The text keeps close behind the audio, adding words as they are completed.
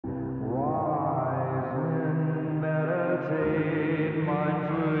meditate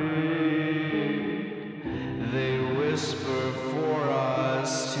mindfully. They whisper for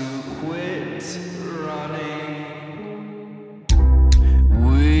us to quit running.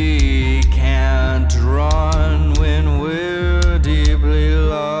 We can't run when we're deeply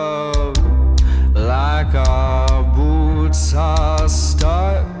loved, like our boots are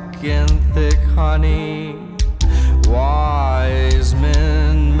stuck in thick honey. Wise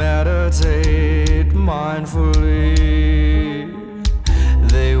men meditate mindfully.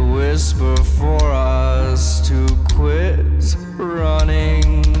 They whisper for us to quit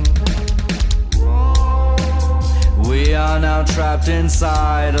running. We are now trapped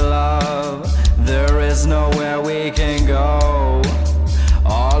inside love. There is nowhere we can go.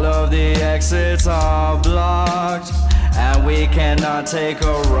 All of the exits are blocked, and we cannot take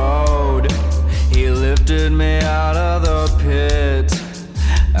a road. He lifted me out of the pit,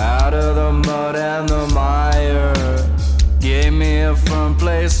 out of the mud and the mire, gave me a firm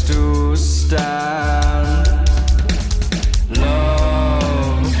place to stand.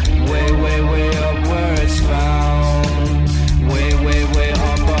 Love, way, way, way up where it's found. Way, way, way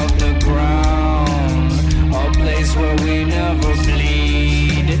up off the ground. A place where we never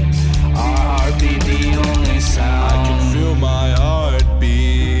bleed. Our heartbeat the only sound. I can feel my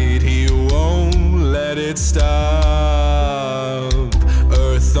heartbeat. He won't let it stop.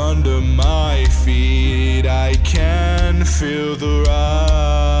 Earth under my feet, I can feel the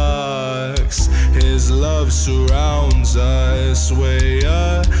rocks. His love surrounds us way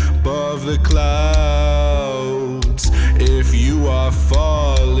above the clouds. If you are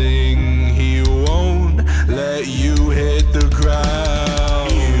falling, he won't let you hit the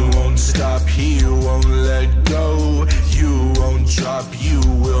ground. He won't stop, he won't let go. You won't drop, you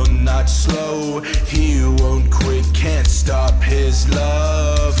will not slow. He won't quit, can't stop his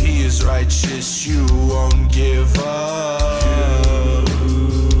love. He is righteous, you won't give up.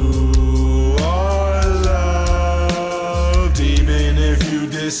 You are loved, even if you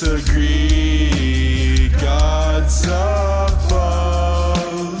disagree. God's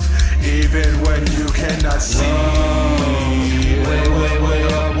above, even when you cannot see. Way, way, way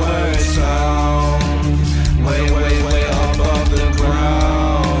up where it's found. Way, way, way above the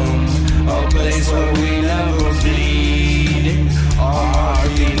ground. A place where we never bleed. Our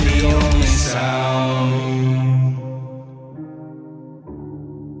heartbeat the only sound.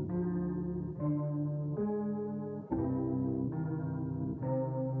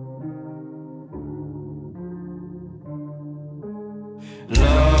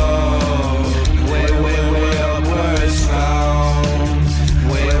 Love, way, way, way up where it's found.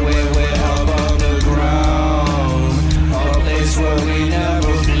 Way, way, way above the ground. A place where we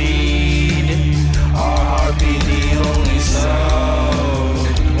never bleed. Our heartbeat the only sound.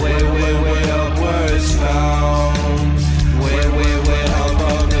 Way, way, way up where it's found. Way, way, way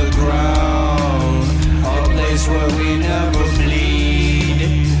above the ground. A place where we